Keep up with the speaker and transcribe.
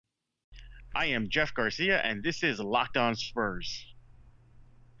I am Jeff Garcia, and this is Locked On Spurs.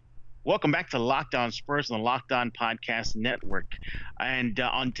 Welcome back to Locked On Spurs on the Locked On Podcast Network. And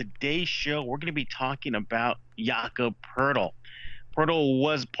on today's show, we're going to be talking about Jakob Poeltl. Poeltl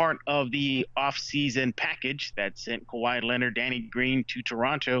was part of the offseason package that sent Kawhi Leonard, Danny Green to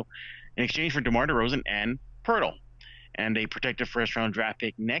Toronto in exchange for DeMar DeRozan and Poeltl, and a protected first-round draft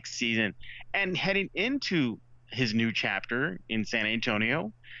pick next season. And heading into his new chapter in San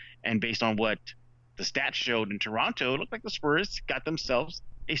Antonio, and based on what the stats showed in Toronto, it looked like the Spurs got themselves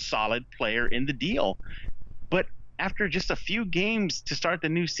a solid player in the deal. But after just a few games to start the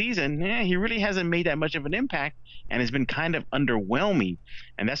new season, he really hasn't made that much of an impact and has been kind of underwhelming.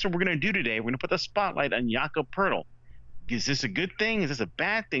 And that's what we're going to do today. We're going to put the spotlight on Jakob Poeltl. Is this a good thing? Is this a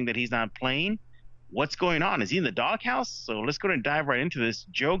bad thing that he's not playing? What's going on? Is he in the doghouse? So let's go and dive right into this.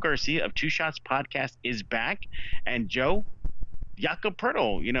 Joe Garcia of Two Shots Podcast is back. And Joe, Jakob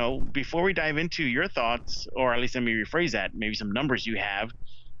Poeltl, before we dive into your thoughts, or at least let me rephrase that, maybe some numbers you have,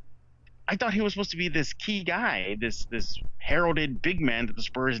 I thought he was supposed to be this key guy, this heralded big man that the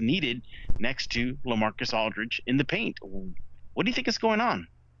Spurs needed next to LaMarcus Aldridge in the paint. What do you think is going on?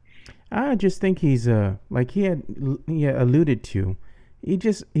 I just think he's like he alluded to,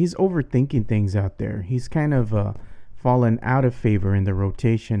 he's overthinking things out there. He's kind of fallen out of favor in the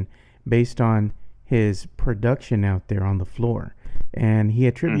rotation based on his production out there on the floor, and he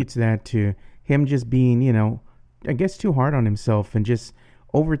attributes that to him just being, I guess, too hard on himself and just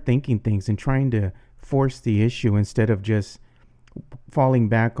overthinking things and trying to force the issue instead of just falling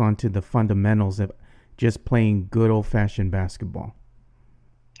back onto the fundamentals of just playing good old-fashioned basketball.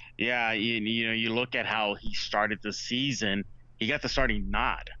 Yeah, you look at how he started the season. He got the starting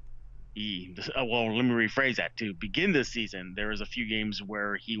nod. Well, let me rephrase that. To begin this season, there was a few games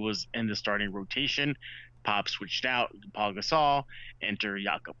where he was in the starting rotation. Pop switched out, Paul Gasol, enter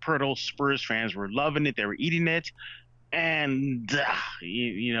Jakob Poeltl. Spurs fans were loving it. They were eating it. And,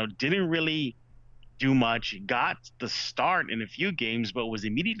 didn't really do much. Got the start in a few games, but was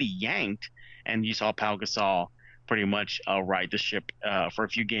immediately yanked. And you saw Pau Gasol pretty much ride the ship for a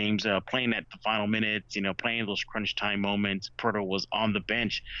few games, playing at the final minutes, playing those crunch time moments. Poeltl was on the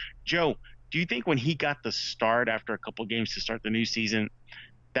bench. Joe, do you think when he got the start after a couple games to start the new season,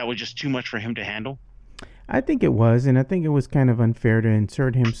 that was just too much for him to handle? I think it was, and I think it was kind of unfair to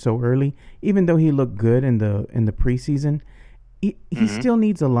insert him so early. Even though he looked good in the preseason, he still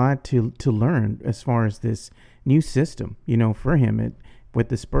needs a lot to learn as far as this new system. For him with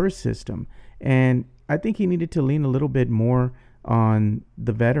the Spurs system, and I think he needed to lean a little bit more on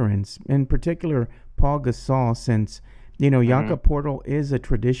the veterans, in particular Paul Gasol, since Jakob Poeltl is a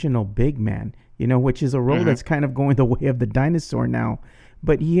traditional big man, which is a role that's kind of going the way of the dinosaur now.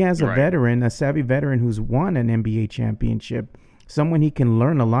 But he has a veteran, a savvy veteran who's won an NBA championship, someone he can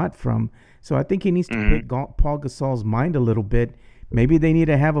learn a lot from. So I think he needs to pick Paul Gasol's mind a little bit. Maybe they need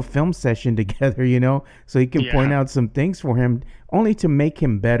to have a film session together, so he can point out some things for him, only to make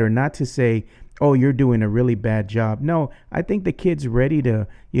him better, not to say, oh, you're doing a really bad job. No, I think the kid's ready to,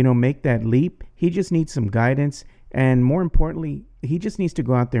 make that leap. He just needs some guidance. And more importantly, he just needs to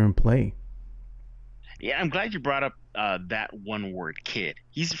go out there and play. Yeah, I'm glad you brought up that one word, kid.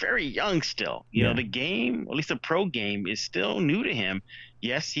 He's very young still. The game, at least the pro game, is still new to him.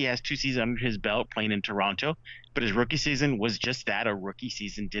 Yes, he has 2 seasons under his belt playing in Toronto, but his rookie season was just that, a rookie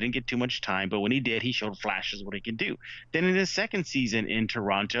season. Didn't get too much time, but when he did, he showed flashes of what he could do. Then in his second season in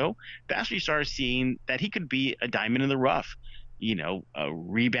Toronto, that's when you started seeing that he could be a diamond in the rough.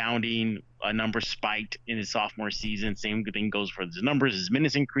 Rebounding, a number spiked in his sophomore season. Same thing goes for his numbers, his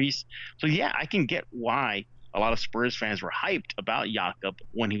minutes increase. So yeah, I can get why a lot of Spurs fans were hyped about Jakob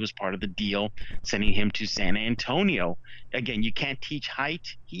when he was part of the deal, sending him to San Antonio. Again, you can't teach height.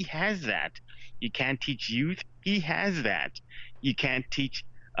 He has that. You can't teach youth. He has that. You can't teach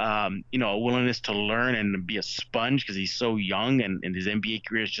a willingness to learn and be a sponge because he's so young and his NBA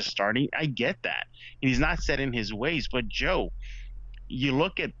career is just starting. I get that. And he's not set in his ways. But Joe, you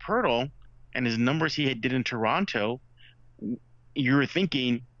look at Poeltl and his numbers he did in Toronto, you're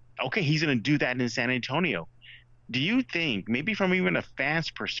thinking, okay, he's going to do that in San Antonio. Do you think, maybe from even a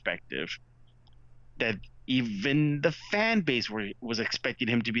fan's perspective, that even the fan base was expecting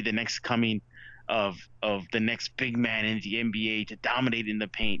him to be the next coming of the next big man in the NBA to dominate in the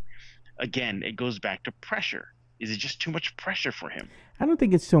paint? Again, it goes back to pressure. Is it just too much pressure for him? I don't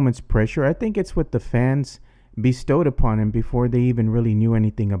think it's so much pressure. I think it's what the fans bestowed upon him before they even really knew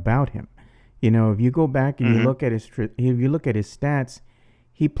anything about him. If you go back and you look at his stats,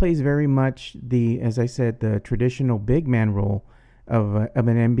 he plays very much as I said, the traditional big man role of an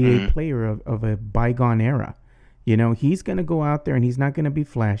NBA player of a bygone era. He's going to go out there and he's not going to be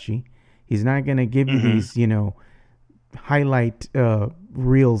flashy. He's not going to give you Mm-hmm. these, highlight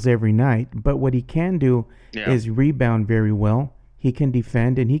reels every night. But what he can do Yeah. is rebound very well. He can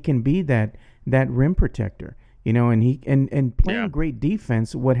defend, and he can be that rim protector. And Yeah. playing great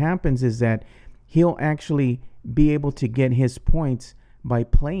defense. What happens is that he'll actually be able to get his points by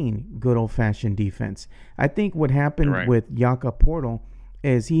playing good old fashioned defense. I think what happened Right. with Jakob Portal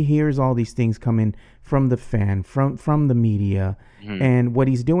is he hears all these things coming from the fan, from the media, Mm-hmm. and what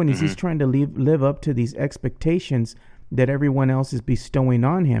he's doing is Mm-hmm. he's trying to live up to these expectations that everyone else is bestowing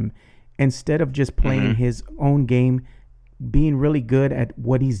on him, instead of just Mm-hmm. playing his own game, being really good at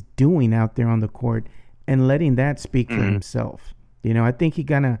what he's doing out there on the court, and letting that speak for Mm-hmm. himself. I think he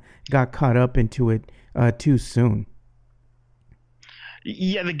kind of got caught up into it too soon.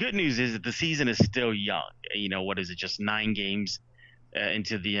 Yeah, the good news is that the season is still young. What is it? Just 9 games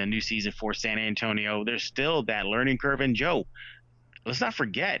into the new season for San Antonio. There's still that learning curve. And Joe, let's not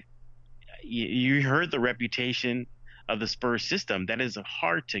forget, you heard the reputation of the Spurs system. That is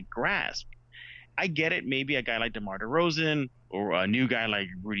hard to grasp. I get it. Maybe a guy like DeMar DeRozan or a new guy like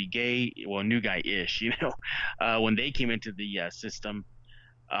Rudy Gay, well, new guy-ish, when they came into the system,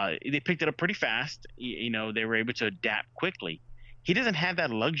 they picked it up pretty fast. They were able to adapt quickly. He doesn't have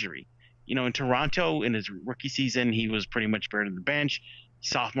that luxury. In Toronto, in his rookie season, he was pretty much buried on the bench.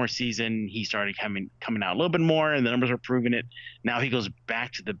 Sophomore season, he started coming out a little bit more, and the numbers are proving it. Now he goes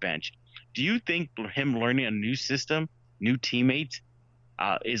back to the bench. Do you think him learning a new system, new teammates,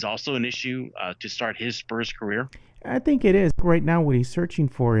 is also an issue to start his Spurs career? I think it is. Right now, what he's searching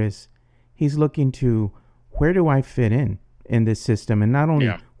for is he's looking to, where do I fit in this system, and not only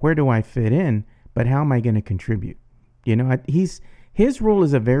Yeah. where do I fit in, but how am I going to contribute? His role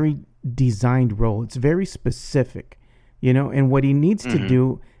is a very designed role. It's very specific, and what he needs to Mm-hmm.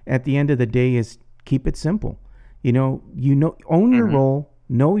 do at the end of the day is keep it simple. Own your Mm-hmm. role,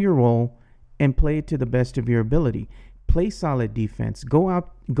 know your role, and play it to the best of your ability. Play solid defense. Go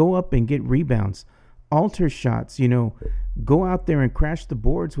up and get rebounds, alter shots. Go out there and crash the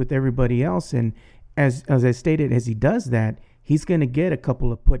boards with everybody else. And as I stated, as he does that, he's going to get a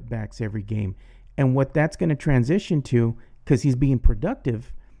couple of putbacks every game. And what that's going to transition to, because he's being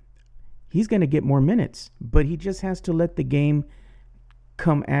productive, he's going to get more minutes. But he just has to let the game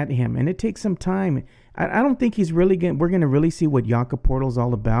come at him, and it takes some time. I don't think we're going to really see what Jakob Portal's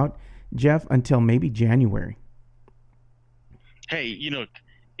all about, Jeff, until maybe January. Hey,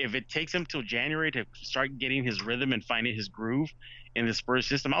 if it takes him till January to start getting his rhythm and finding his groove in the Spurs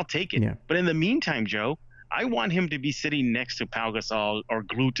system, I'll take it. Yeah. But in the meantime, Joe, I want him to be sitting next to Pau Gasol or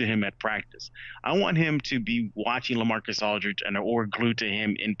glued to him at practice. I want him to be watching LaMarcus Aldridge or glued to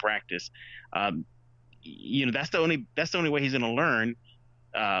him in practice. Um, that's the only way he's going to learn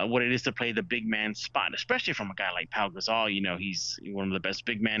what it is to play the big man spot, especially from a guy like Pau Gasol. He's one of the best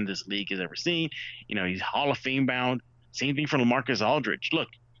big men this league has ever seen. He's Hall of Fame bound. Same thing for LaMarcus Aldridge. Look,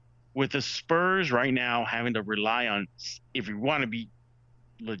 with the Spurs right now having to rely on, if you want to be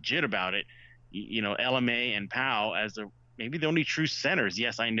legit about it, LMA and Powell as maybe the only true centers.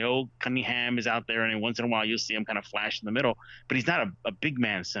 Yes, I know Cunningham is out there, and once in a while you'll see him kind of flash in the middle, but he's not a big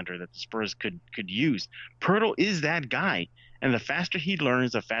man center that the Spurs could use. Pirtle is that guy, and the faster he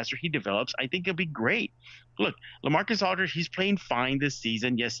learns, the faster he develops. I think it'll be great. Look, LaMarcus Aldridge, he's playing fine this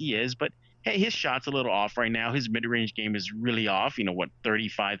season. Yes, he is, but hey, his shot's a little off right now. His mid-range game is really off.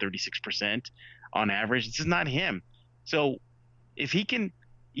 35, 36% on average. This is not him. So if he can,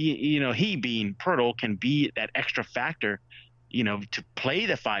 he being Pirtle can be that extra factor, to play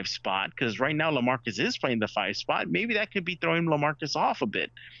the 5 spot, because right now LaMarcus is playing the 5 spot. Maybe that could be throwing LaMarcus off a bit,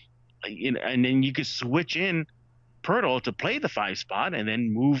 and then you could switch in Pirtle to play the 5 spot and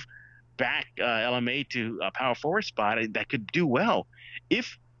then move back LMA to a power forward spot. That could do well.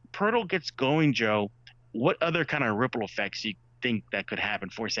 If Pirtle gets going, Joe, what other kind of ripple effects you think that could happen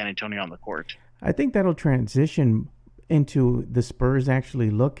for San Antonio on the court? I think that'll transition into the Spurs actually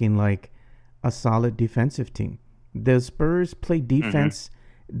looking like a solid defensive team. The Spurs play Mm-hmm. defense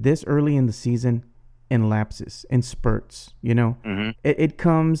this early in the season in lapses, in spurts. Mm-hmm. It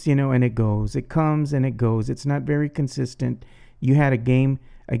comes, and it goes. It comes and it goes. It's not very consistent. You had a game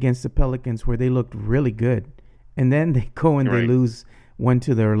against the Pelicans where they looked really good, and then they go and they Right. lose one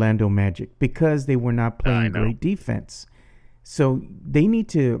to the Orlando Magic because they were not I playing know. great defense. So they need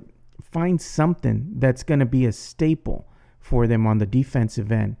to find something that's going to be a staple for them on the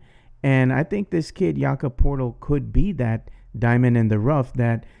defensive end. And I think this kid, Jakob Portal, could be that diamond in the rough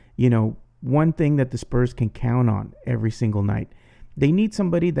that, one thing that the Spurs can count on every single night. They need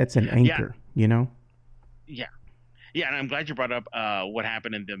somebody that's an Yeah. anchor. Yeah. Yeah, and I'm glad you brought up what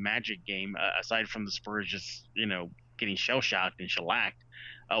happened in the Magic game. Aside from the Spurs just getting shell shocked and shellacked,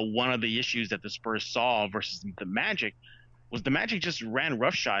 one of the issues that the Spurs saw versus the Magic was the Magic just ran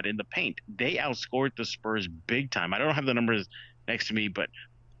roughshod in the paint. They outscored the Spurs big time. I don't have the numbers next to me, but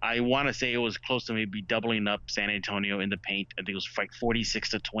I want to say it was close to maybe doubling up San Antonio in the paint. I think it was like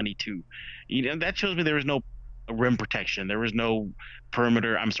 46-22. That shows me there was no rim protection. There was no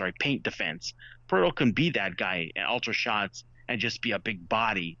paint defense. Pirtle can be that guy and alter shots and just be a big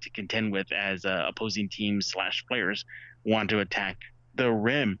body to contend with as opposing teams / players want to attack the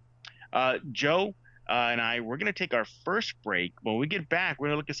rim. Joe and we're going to take our first break. When we get back, we're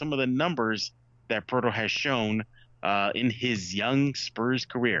going to look at some of the numbers that Pirtle has shown in his young Spurs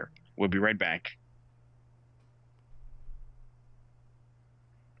career. We'll be right back.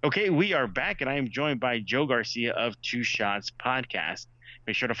 Okay, we are back, and I am joined by Joe Garcia of Two Shots Podcast.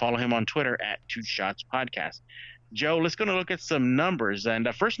 Make sure to follow him on Twitter at Two Shots Podcast. Joe, let's go to look at some numbers. And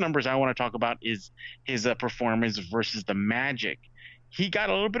the first numbers I want to talk about is his performance versus the Magic. He got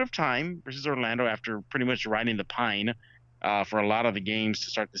a little bit of time versus Orlando after pretty much riding the pine for a lot of the games to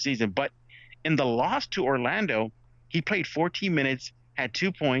start the season. But in the loss to Orlando, he played 14 minutes, had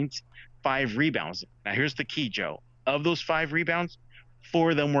 2 points, 5 rebounds. Now, here's the key, Joe. Of those 5 rebounds,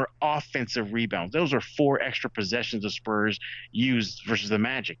 4 of them were offensive rebounds. Those are 4 extra possessions the Spurs used versus the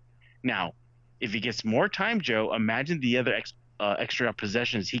Magic. Now, if he gets more time, Joe, imagine the other extra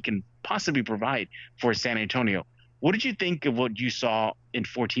possessions he can possibly provide for San Antonio. What did you think of what you saw in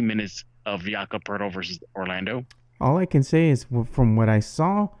 14 minutes of Jakob Poeltl versus Orlando? All I can say is from what I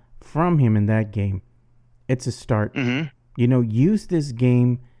saw from him in that game, it's a start. Mm-hmm. Use this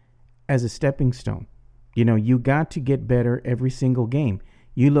game as a stepping stone. You got to get better every single game.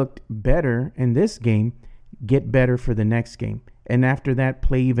 You looked better in this game, get better for the next game. And after that,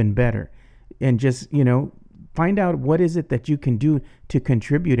 play even better. And just, find out what is it that you can do to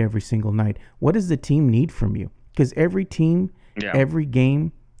contribute every single night. What does the team need from you? Because every team, every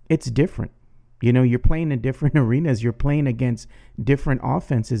game, it's different. You're playing in different arenas. You're playing against different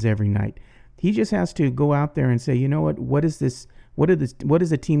offenses every night. He just has to go out there and say, you know what? What is this? What does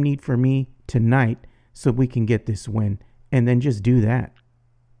the team need for me tonight so we can get this win? And then just do that.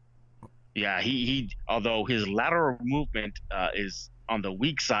 Yeah, he although his lateral movement is on the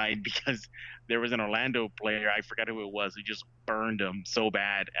weak side because there was an Orlando player, I forgot who it was, who just burned him so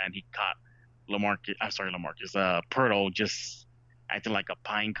bad, and he caught Poeltl just acting like a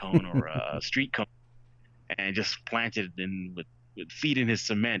pine cone or a street cone, and just planted in with feet in his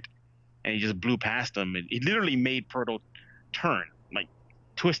cement, and he just blew past him. And he literally made Poeltl turn, like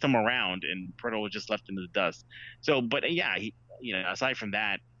twist him around, and Poeltl was just left in the dust. So, but yeah, aside from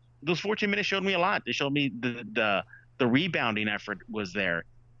that, those 14 minutes showed me a lot. They showed me the rebounding effort was there.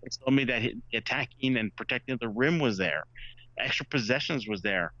 It showed me that attacking and protecting the rim was there. Extra possessions was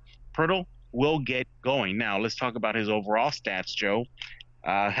there. Poeltl will get going. Now, let's talk about his overall stats, Joe.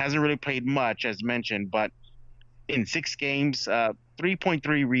 Hasn't really played much, as mentioned, but in 6 games,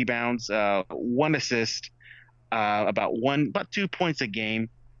 3.3 rebounds, 1 assist, about 2 points a game,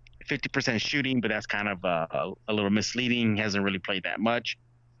 50% shooting, but that's kind of a little misleading. Hasn't really played that much.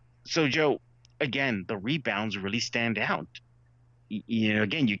 So, Joe, again, the rebounds really stand out.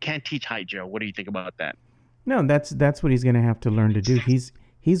 Again, you can't teach height, Joe. What do you think about that? No, that's what he's going to have to learn to do.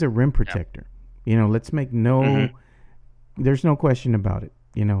 He's a rim protector. Let's make there's no question about it.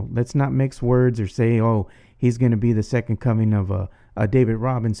 Let's not mix words or say, oh, he's going to be the second coming of a David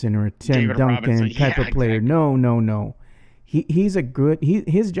Robinson or a Tim Duncan type of player. Exactly. No. He's a good.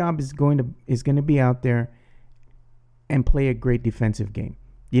 His job is going to be out there and play a great defensive game.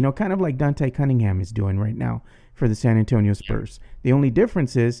 Kind of like Dante Cunningham is doing right now for the San Antonio Spurs. Yeah. The only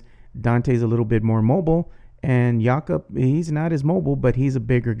difference is Dante's a little bit more mobile, and Jakob, he's not as mobile, but he's a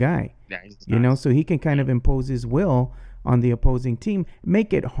bigger guy. Yeah, so he can kind of impose his will on the opposing team,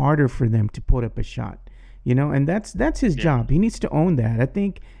 make it harder for them to put up a shot. And that's his job. He needs to own that. I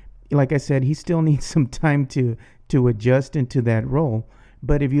think, like I said, he still needs some time to adjust into that role.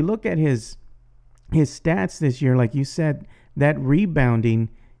 But if you look at his stats this year, like you said, that rebounding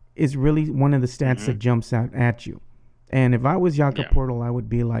is really one of the stats that jumps out at you. And if I was Jakob Poeltl, I would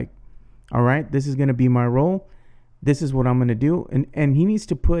be like, all right, this is going to be my role. This is what I'm going to do. And he needs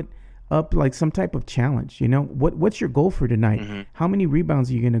to put up like some type of challenge. What's your goal for tonight? Mm-hmm. How many rebounds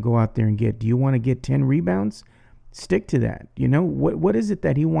are you going to go out there and get? Do you want to get 10 rebounds? Stick to that. What is it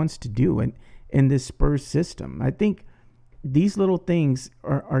that he wants to do in this Spurs system? I think these little things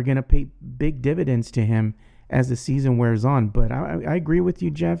are going to pay big dividends to him as the season wears on. But I agree with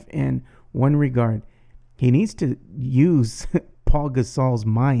you, Jeff, in one regard. He needs to use Paul Gasol's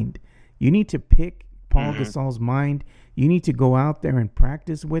mind. You need to pick Paul Gasol's mind. You need to go out there and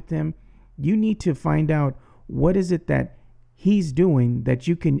practice with him. You need to find out what is it that he's doing that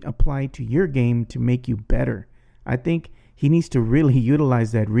you can apply to your game to make you better. I think he needs to really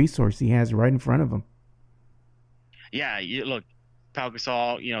utilize that resource he has right in front of him. Yeah, look, Pau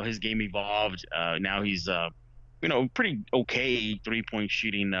Gasol, his game evolved. Now he's pretty okay 3-point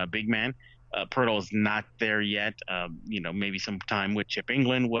shooting big man. Pirtle's not there yet. Maybe some time with Chip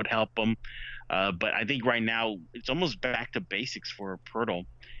England would help him. But I think right now it's almost back to basics for Pirtle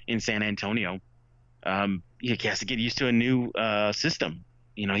in San Antonio. He has to get used to a new system.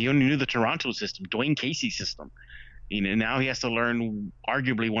 He only knew the Toronto system, Dwayne Casey system. Now he has to learn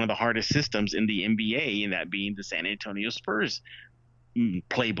arguably one of the hardest systems in the NBA, and that being the San Antonio Spurs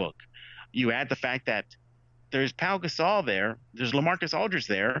playbook. You add the fact that there's Pau Gasol there, there's LaMarcus Aldridge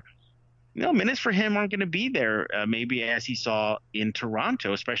there. Minutes for him aren't going to be there, maybe as he saw in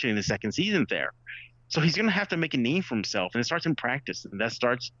Toronto, especially in the second season there. So he's going to have to make a name for himself, and it starts in practice, and that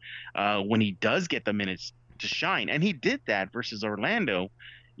starts when he does get the minutes to shine. And he did that versus Orlando.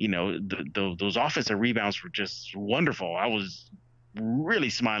 Those offensive rebounds were just wonderful. I was really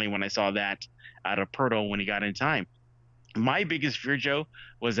smiling when I saw that out of Pirtle when he got in time. My biggest fear, Joe,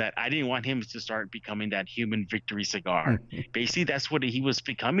 was that I didn't want him to start becoming that human victory cigar. Basically, that's what he was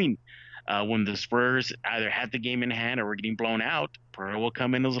becoming when the Spurs either had the game in hand or were getting blown out. Pirtle will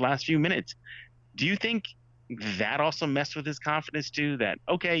come in those last few minutes. Do you think that also messed with his confidence too? That,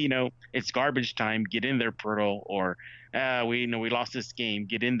 okay, it's garbage time, get in there, Pirtle, or we lost this game,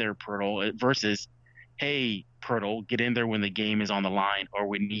 get in there, Pirtle, versus, hey, Pirtle, get in there when the game is on the line, or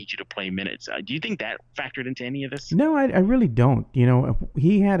we need you to play minutes. Do you think that factored into any of this? No, I really don't.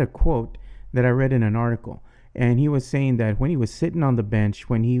 He had a quote that I read in an article, and he was saying that when he was sitting on the bench,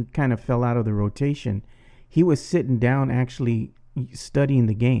 when he kind of fell out of the rotation, he was sitting down actually studying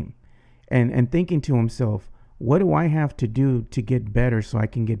the game and thinking to himself, what do I have to do to get better so I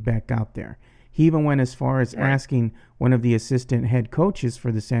can get back out there? He even went as far as asking one of the assistant head coaches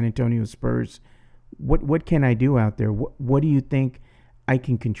for the San Antonio Spurs, what can I do out there? What do you think I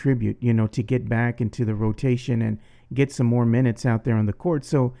can contribute, to get back into the rotation and get some more minutes out there on the court?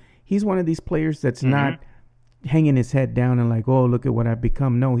 So he's one of these players that's not hanging his head down and like, oh, look at what I've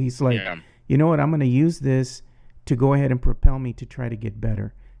become. No, he's like, you know what? I'm going to use this to go ahead and propel me to try to get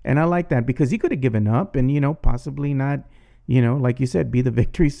better. And I like that because he could have given up and, possibly not, like you said, be the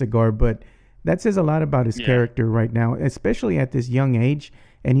victory cigar. But that says a lot about his character right now, especially at this young age.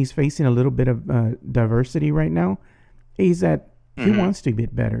 And he's facing a little bit of diversity right now. He wants to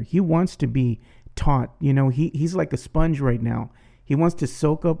get better. He wants to be taught. He's like a sponge right now. He wants to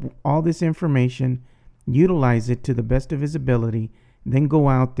soak up all this information, utilize it to the best of his ability, then go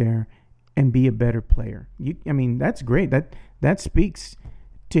out there and be a better player. That's great. That speaks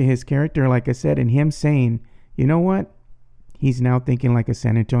to his character, like I said, and him saying, you know what? He's now thinking like a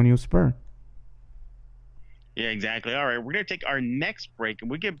San Antonio Spur. Yeah, exactly. All right, we're going to take our next break, and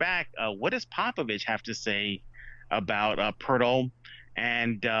we get back. What does Popovich have to say about Pirtle?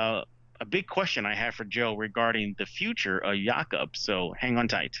 And a big question I have for Joe regarding the future of Jakob. So hang on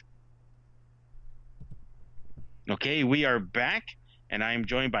tight. Okay, we are back, and I am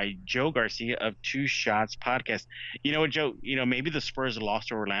joined by Joe Garcia of Two Shots Podcast. You know what, Joe? Maybe the Spurs lost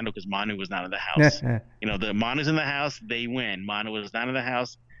to Orlando because Manu was not in the house. The Manu's in the house, they win. Manu was not in the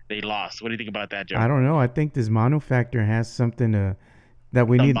house, they lost. What do you think about that, Joe? I don't know. I think this Manu factor has something that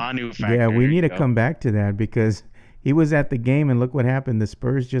we need. Manu factor. Yeah, we need to come back to that because he was at the game and look what happened. The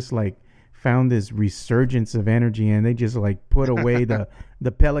Spurs just found this resurgence of energy and they just put away the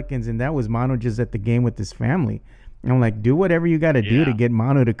Pelicans, and that was Manu just at the game with his family. And I'm like, do whatever you got to do to get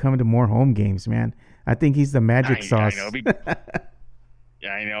Manu to come to more home games, man. I think he's the magic sauce.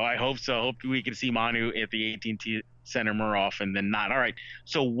 I know. I hope so. I hope we can see Manu at the AT&T Center more often than not. All right.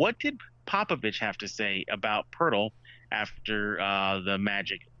 So what did Popovich have to say about Pirtle after the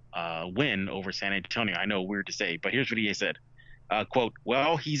Magic win over San Antonio? I know, weird to say, but here's what he said. Quote,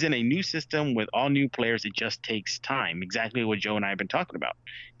 well, he's in a new system with all new players. It just takes time. Exactly what Joe and I have been talking about.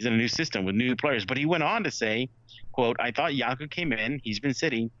 He's in a new system with new players. But he went on to say, quote, I thought Jakob came in. He's been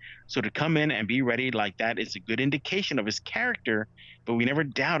sitting. So to come in and be ready like that is a good indication of his character. But we never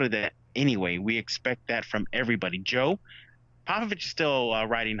doubted that anyway. We expect that from everybody. Joe, Popovich is still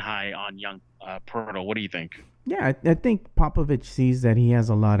riding high on young Pirtle. What do you think? Yeah, I think Popovich sees that he has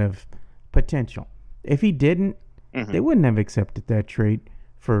a lot of potential. If he didn't, they wouldn't have accepted that trade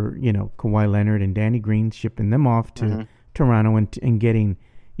for, Kawhi Leonard and Danny Green, shipping them off to Toronto and getting,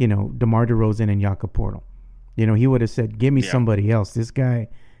 DeMar DeRozan and Jakob Portal. He would have said, give me somebody else. This guy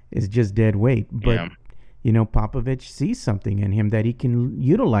is just dead weight. But, Popovich sees something in him that he can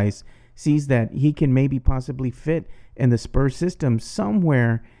utilize, sees that he can maybe possibly fit in the Spurs system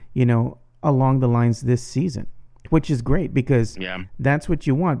somewhere, along the lines this season. which is great because that's what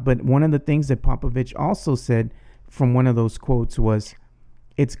you want. But one of the things that Popovich also said from one of those quotes was,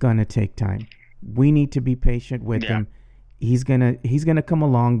 it's going to take time. We need to be patient with him. He's gonna come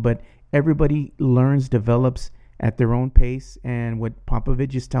along, but everybody learns, develops at their own pace. And what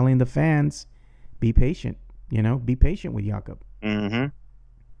Popovich is telling the fans, be patient. Be patient with Jakob. Mm-hmm.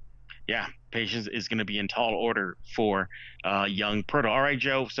 Yeah, patience is going to be in tall order for young Poeltl. All right,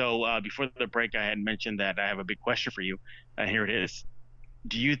 Joe. So before the break, I had mentioned that I have a big question for you. Here it is.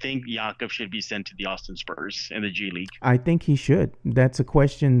 Do you think Jakob should be sent to the Austin Spurs in the G League? I think he should. That's a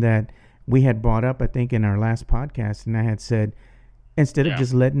question that we had brought up, I think, in our last podcast. And I had said, instead of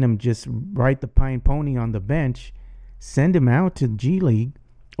just letting him just ride the pine pony on the bench, send him out to the G League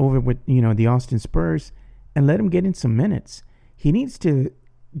over with, the Austin Spurs and let him get in some minutes. He needs to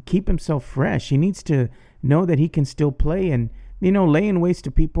keep himself fresh. He needs to know that he can still play. And, laying waste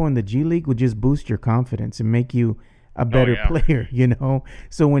to people in the G League will just boost your confidence and make you a better player,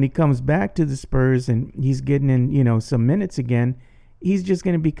 So when he comes back to the Spurs and he's getting in, some minutes again, he's just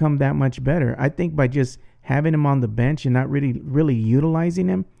going to become that much better. I think by just having him on the bench and not really utilizing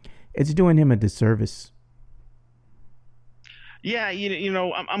him, it's doing him a disservice. Yeah,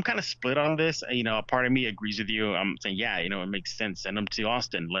 I'm kind of split on this. A part of me agrees with you. I'm saying, it makes sense. Send him to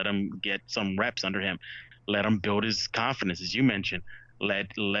Austin. Let him get some reps under him. Let him build his confidence, as you mentioned.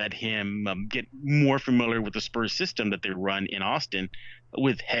 Let him get more familiar with the Spurs system that they run in Austin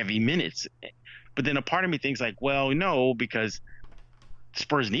with heavy minutes. But then a part of me thinks like, well, no, because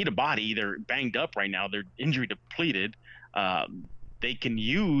Spurs need a body. They're banged up right now. They're injury depleted. They can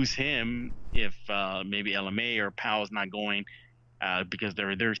use him if maybe LMA or Powell's not going because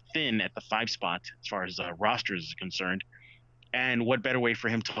they're thin at the 5 spot as far as rosters is concerned. And what better way for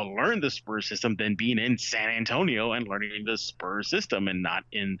him to learn the Spurs system than being in San Antonio and learning the Spurs system and not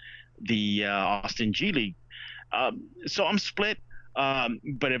in the Austin G League? So I'm split.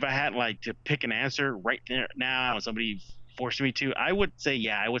 But if I had to pick an answer right there now, somebody forced me to, I would say,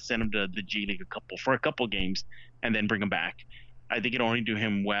 I would send him to the G League for a couple games and then bring him back. I think it'd only do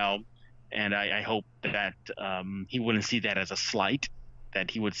him well. And I hope that he wouldn't see that as a slight, that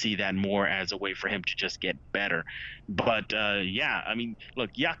he would see that more as a way for him to just get better. But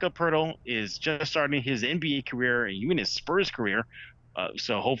look, Jakob Poeltl is just starting his NBA career and even his Spurs career.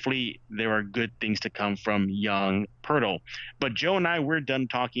 So hopefully there are good things to come from young Poeltl. But Joe and I, we're done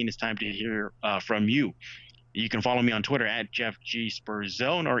talking. It's time to hear from you. You can follow me on Twitter at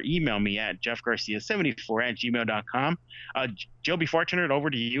JeffGSpursZone or email me at JeffGarcia74@gmail.com. Joe, before I turn it over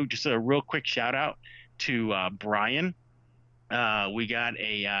to you, just a real quick shout out to Brian. We got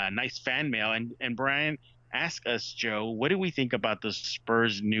a nice fan mail, and Brian asked us, Joe, what do we think about the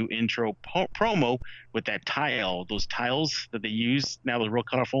Spurs' new intro promo with that tile, those tiles that they use now, those real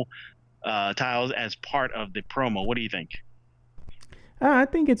colorful tiles as part of the promo? What do you think? I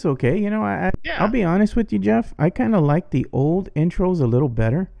think it's okay. I'll be honest with you, Jeff. I kind of like the old intros a little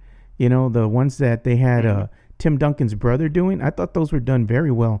better. The ones that they had Tim Duncan's brother doing. I thought those were done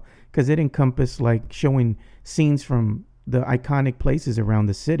very well because it encompassed showing scenes from the iconic places around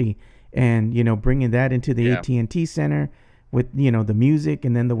the city and, bringing that into the AT&T Center with, the music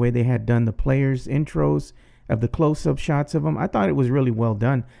and then the way they had done the players' intros of the close-up shots of them. I thought it was really well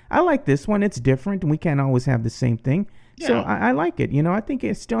done. I like this one. It's different, and we can't always have the same thing. Yeah. So I like it. I think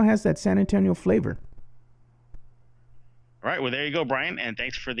it still has that San Antonio flavor. All right. Well, there you go, Brian. And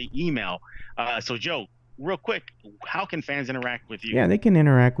thanks for the email. So, Joe, real quick, how can fans interact with you? Yeah, they can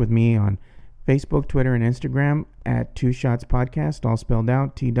interact with me on Facebook, Twitter, and Instagram at Two Shots Podcast, all spelled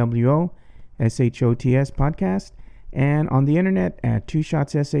out, TWOSHOTS Podcast, and on the internet at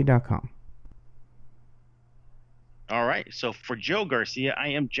twoshotssa.com. All right. So for Joe Garcia, I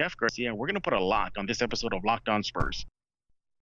am Jeff Garcia, and we're going to put a lock on this episode of Locked On Spurs.